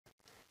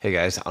Hey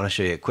guys, I want to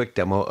show you a quick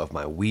demo of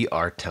my We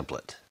Are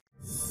template.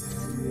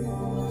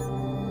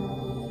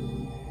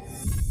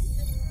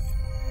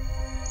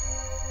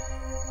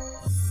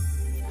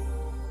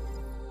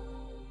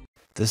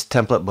 This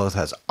template both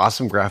has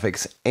awesome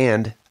graphics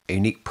and a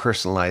unique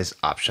personalized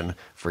option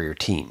for your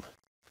team.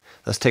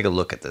 Let's take a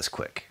look at this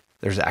quick.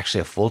 There's actually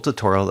a full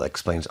tutorial that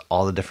explains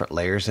all the different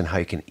layers and how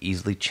you can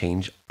easily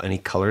change any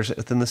colors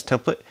within this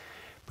template.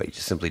 But you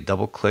just simply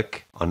double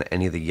click on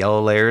any of the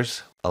yellow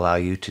layers, allow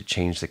you to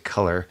change the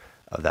color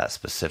of that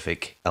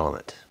specific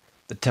element.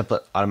 The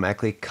template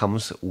automatically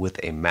comes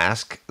with a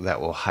mask that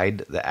will hide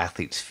the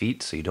athlete's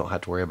feet, so you don't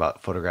have to worry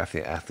about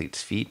photographing the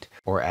athlete's feet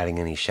or adding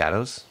any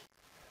shadows.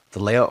 The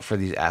layout for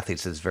these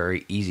athletes is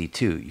very easy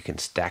too. You can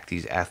stack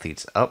these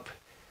athletes up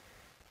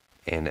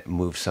and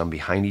move some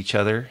behind each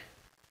other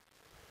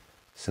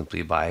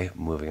simply by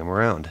moving them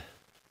around.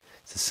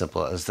 It's as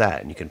simple as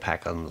that, and you can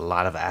pack on a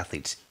lot of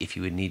athletes if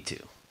you would need to.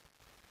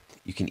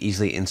 You can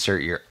easily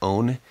insert your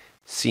own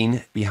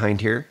scene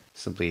behind here.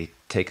 Simply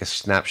take a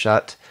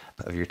snapshot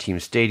of your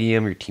team's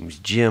stadium, your team's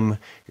gym,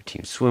 your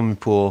team's swimming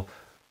pool,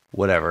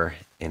 whatever,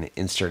 and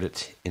insert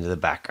it into the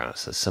background.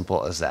 It's as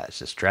simple as that. It's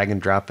just drag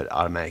and drop. It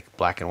automatically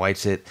black and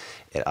whites it.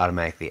 It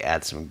automatically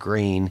adds some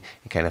green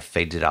and kind of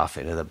fades it off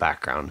into the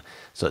background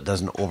so it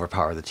doesn't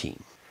overpower the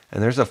team.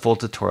 And there's a full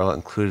tutorial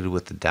included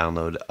with the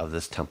download of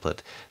this template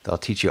that'll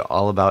teach you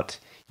all about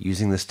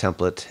using this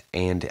template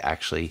and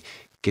actually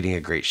getting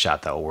a great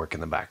shot that will work in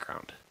the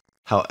background.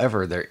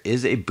 However, there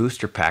is a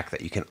booster pack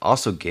that you can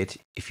also get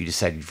if you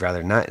decide you'd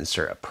rather not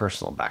insert a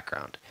personal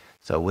background.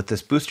 So with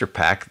this booster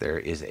pack, there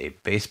is a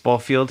baseball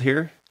field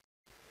here.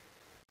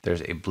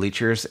 There's a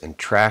bleachers and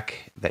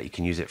track that you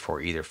can use it for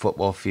either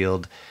football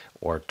field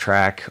or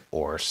track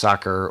or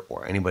soccer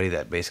or anybody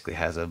that basically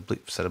has a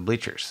set of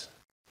bleachers.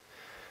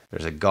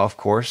 There's a golf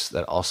course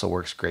that also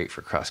works great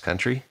for cross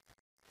country.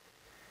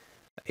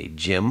 A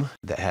gym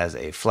that has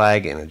a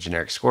flag and a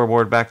generic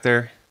scoreboard back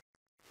there.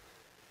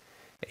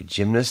 A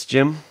gymnast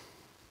gym.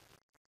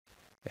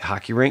 A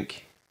hockey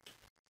rink.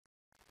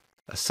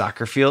 A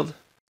soccer field.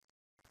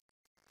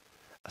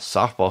 A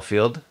softball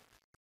field.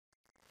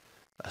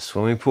 A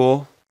swimming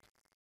pool.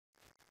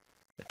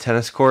 A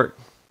tennis court.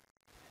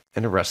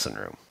 And a wrestling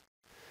room.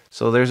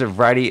 So there's a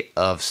variety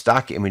of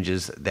stock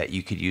images that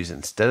you could use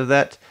instead of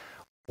that.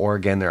 Or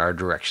again, there are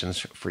directions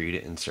for you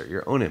to insert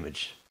your own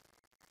image.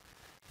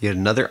 Yet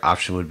another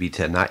option would be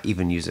to not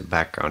even use a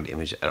background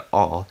image at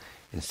all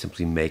and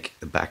simply make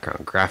the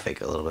background graphic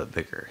a little bit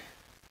bigger.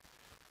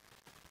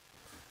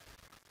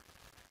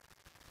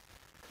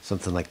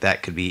 Something like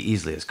that could be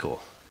easily as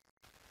cool.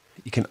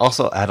 You can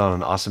also add on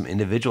an awesome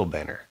individual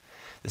banner.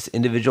 This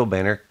individual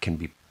banner can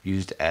be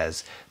used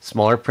as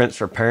smaller prints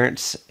for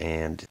parents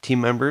and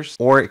team members,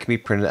 or it can be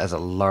printed as a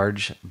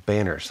large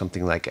banner.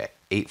 Something like an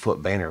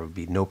 8-foot banner would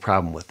be no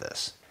problem with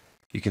this.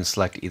 You can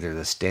select either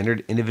the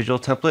standard individual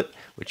template,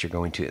 which you're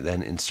going to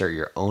then insert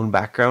your own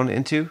background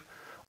into,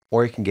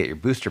 or you can get your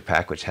booster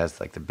pack, which has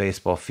like the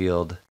baseball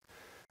field,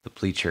 the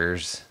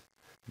bleachers,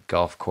 the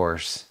golf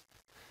course,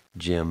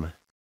 gym,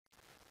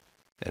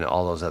 and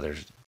all those other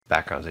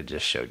backgrounds I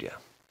just showed you.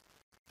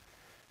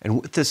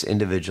 And with this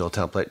individual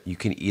template, you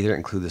can either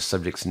include the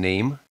subject's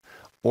name,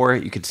 or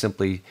you could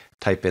simply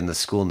type in the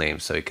school name.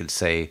 So you could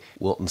say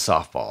Wilton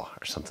Softball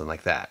or something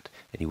like that,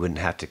 and you wouldn't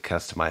have to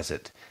customize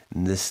it.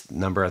 And this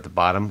number at the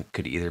bottom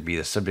could either be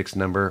the subject's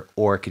number,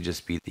 or it could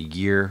just be the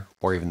year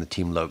or even the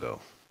team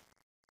logo.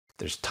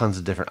 There's tons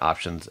of different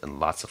options and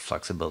lots of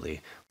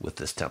flexibility with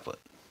this template.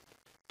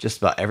 Just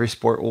about every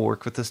sport will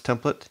work with this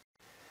template,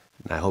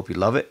 and I hope you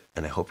love it,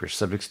 and I hope your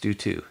subjects do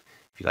too.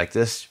 If you like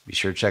this, be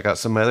sure to check out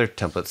some of my other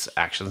templates,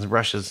 actions, and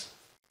brushes.